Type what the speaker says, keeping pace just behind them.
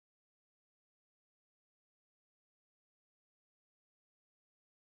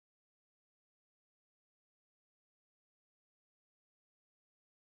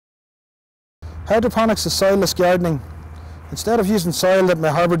Hydroponics is soilless gardening. Instead of using soil that may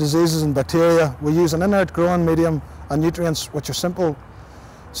harbour diseases and bacteria, we use an inert growing medium and nutrients which are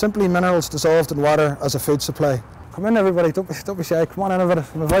simply minerals dissolved in water as a food supply. Come in everybody, don't be shy, come on in a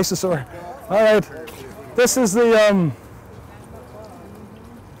bit, my voice is sore. Alright, this is the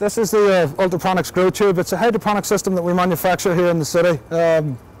Hydroponics grow tube. It's a hydroponic system that we manufacture here in the city.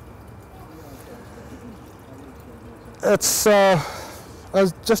 It's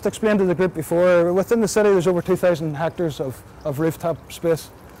as just explained to the group before, within the city there's over 2,000 hectares of rooftop space,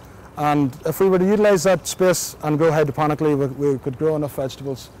 and if we were to utilise that space and grow hydroponically, we could grow enough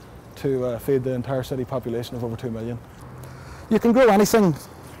vegetables to feed the entire city population of over 2 million. You can grow anything.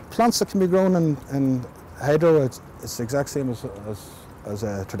 Plants that can be grown in hydro, it's the exact same as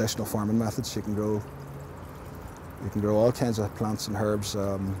traditional farming methods. You can grow all kinds of plants and herbs.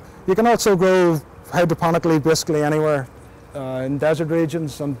 You can also grow hydroponically basically anywhere. In desert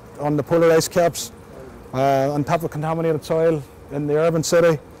regions, on the polar ice caps, on top of contaminated soil in the urban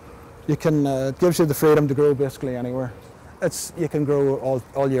city. You can, it gives you the freedom to grow basically anywhere. You can grow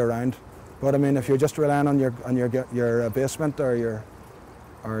all year round, but I mean if you're just relying on your basement or your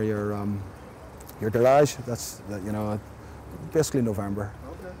garage, that's basically November.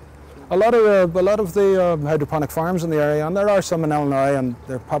 Okay. A lot of the hydroponic farms in the area, and there are some in Illinois, and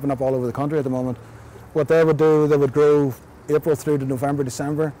they're popping up all over the country at the moment. What they would do, they would grow April through to November,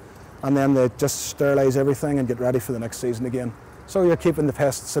 December, and then they just sterilise everything and get ready for the next season again. So you're keeping the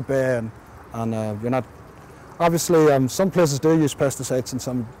pests at bay, and you're not. Obviously, some places do use pesticides and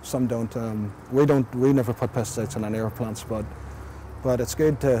some don't. We never put pesticides on any of our plants, but it's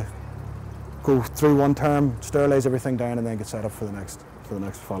good to go through one term, sterilise everything down, and then get set up for the next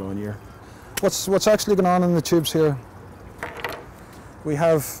following year. What's actually going on in the tubes here? We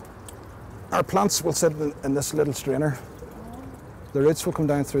have our plants will sit in this little strainer. The roots will come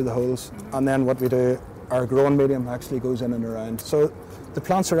down through the holes, and then what we do, our growing medium actually goes in and around. So the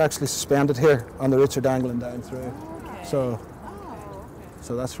plants are actually suspended here, and the roots are dangling down through. Okay. So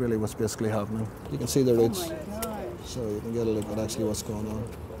that's really what's basically happening. You can see the roots, so you can get a look at actually what's going on.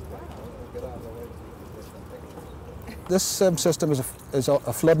 This system is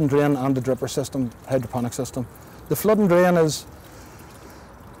a flood and drain and a dripper system, hydroponic system. The flood and drain is,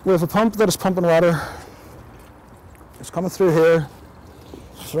 we have a pump that is pumping water. It's coming through here.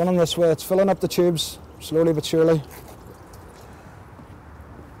 It's running this way. It's filling up the tubes slowly but surely.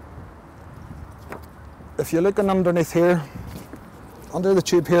 If you're looking underneath here, under the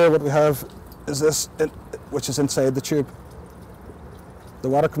tube here, what we have is this, which is inside the tube. The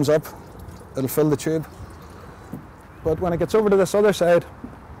water comes up, it'll fill the tube. But when it gets over to this other side,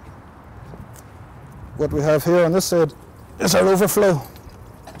 what we have here on this side is our overflow.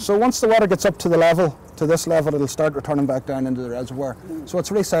 So once the water gets up to this level, it'll start returning back down into the reservoir. So it's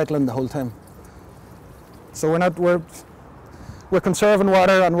recycling the whole time. So we're conserving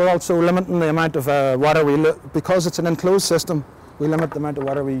water, and we're also limiting the amount of water because it's an enclosed system. We limit the amount of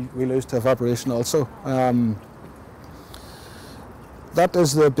water we lose to evaporation also. That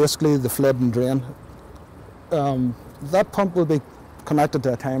is basically the flood and drain. That pump will be connected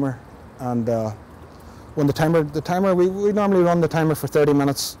to a timer, and when the timer, we normally run the timer for 30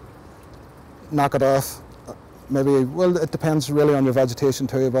 minutes, knock it off. Maybe, well, it depends really on your vegetation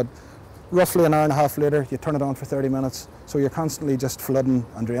too, but roughly an hour and a half later, you turn it on for 30 minutes. So you're constantly just flooding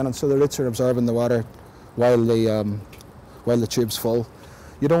and draining, so the roots are absorbing the water while the tube's full.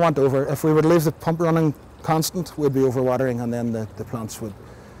 You don't want if we were to leave the pump running constant, we'd be overwatering, and then the plants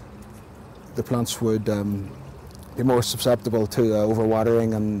would be more susceptible to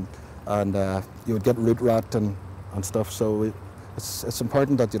overwatering, and you would get root rot and stuff. So it's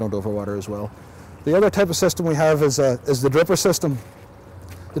important that you don't overwater as well. The other type of system we have is the dripper system.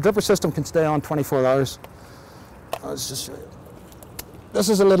 The dripper system can stay on 24 hours. Let's just show you. This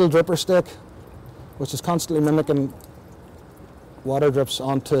is a little dripper stick, which is constantly mimicking water drips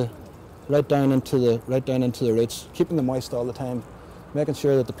right down into the roots, keeping them moist all the time, making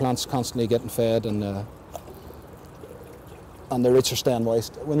sure that the plant's constantly getting fed, and the roots are staying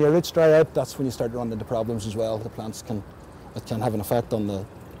moist. When your roots dry out, that's when you start running into problems as well. It can have an effect on the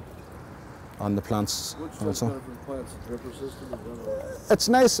plants. What's the different plants? The dripper system? It's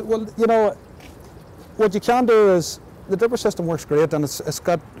nice. Well, you know, what you can do is the dripper system works great, and it's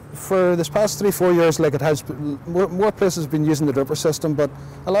got, for this past 3-4 years, like it has, more places have been using the dripper system, but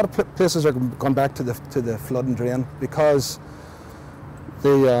a lot of places are going back to the flood and drain, because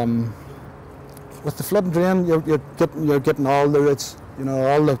with the flood and drain, you're getting all the roots. You know,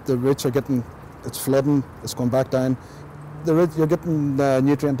 all the roots are getting, it's flooding, it's going back down. You're getting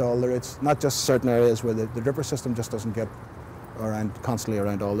nutrient to all the roots, not just certain areas where the dripper system just doesn't get constantly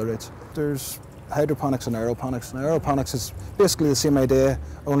around all the roots. There's hydroponics and aeroponics. Now, aeroponics is basically the same idea,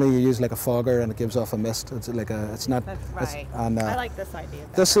 only you use like a fogger and it gives off a mist. It's like it's not. That's right. And, I like this idea.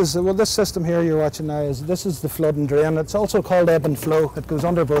 This is this system here you're watching now is the flood and drain. It's also called ebb and flow. It goes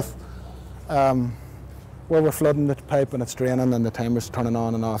under both, where we're flooding the pipe and it's draining and the timer's turning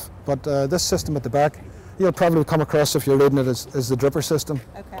on and off. But this system at the back, you'll probably come across if you're reading it, is the dripper system.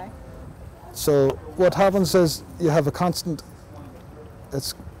 Okay. So what happens is you have a constant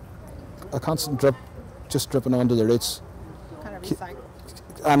drip, just dripping onto the roots. Kind of recycle.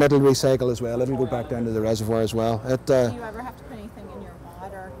 And it'll recycle as well. It'll go back down to the reservoir as well. Do you ever have to put anything in your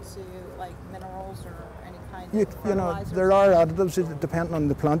water to, like minerals or any kind of you know, fertilizers? there are additives depending on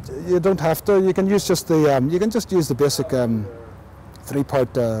the plant. You don't have to. You can use just the you can just use the basic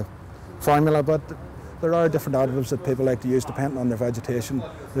 3-part formula, but there are different additives that people like to use depending on their vegetation.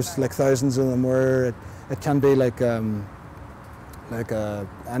 There's like thousands of them where it can be like any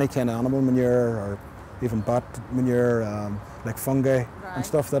kind of animal manure or even bat manure, like fungi and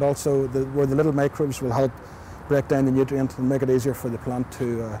stuff that also, where the little microbes will help break down the nutrient and make it easier for the plant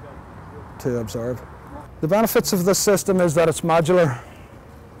to absorb. The benefits of this system is that it's modular.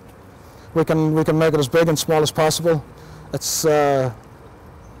 We can make it as big and small as possible. It's an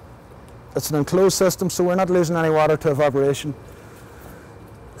enclosed system, so we're not losing any water to evaporation.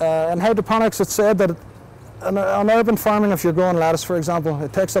 In hydroponics, it's said that on urban farming, if you're growing lettuce, for example,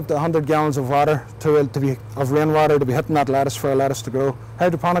 it takes up to 100 gallons of water of rainwater to be hitting that lettuce for a lettuce to grow.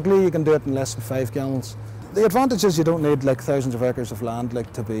 Hydroponically, you can do it in less than 5 gallons. The advantage is you don't need like thousands of acres of land,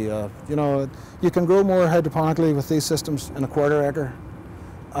 like to be, you know, you can grow more hydroponically with these systems in a 1/4 acre,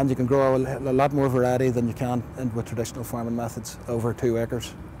 and you can grow a lot more variety than you can with traditional farming methods over 2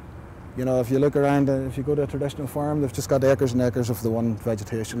 acres. You know, if you look around, if you go to a traditional farm, they've just got acres and acres of the one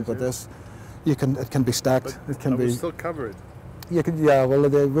vegetation, but this, it can be stacked. But it can be still cover it. You can, yeah. Well,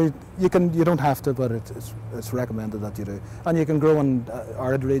 you don't have to, but it's recommended that you do. And you can grow in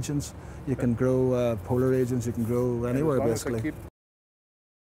arid regions. You can grow polar regions. You can grow anywhere As long as I basically. keep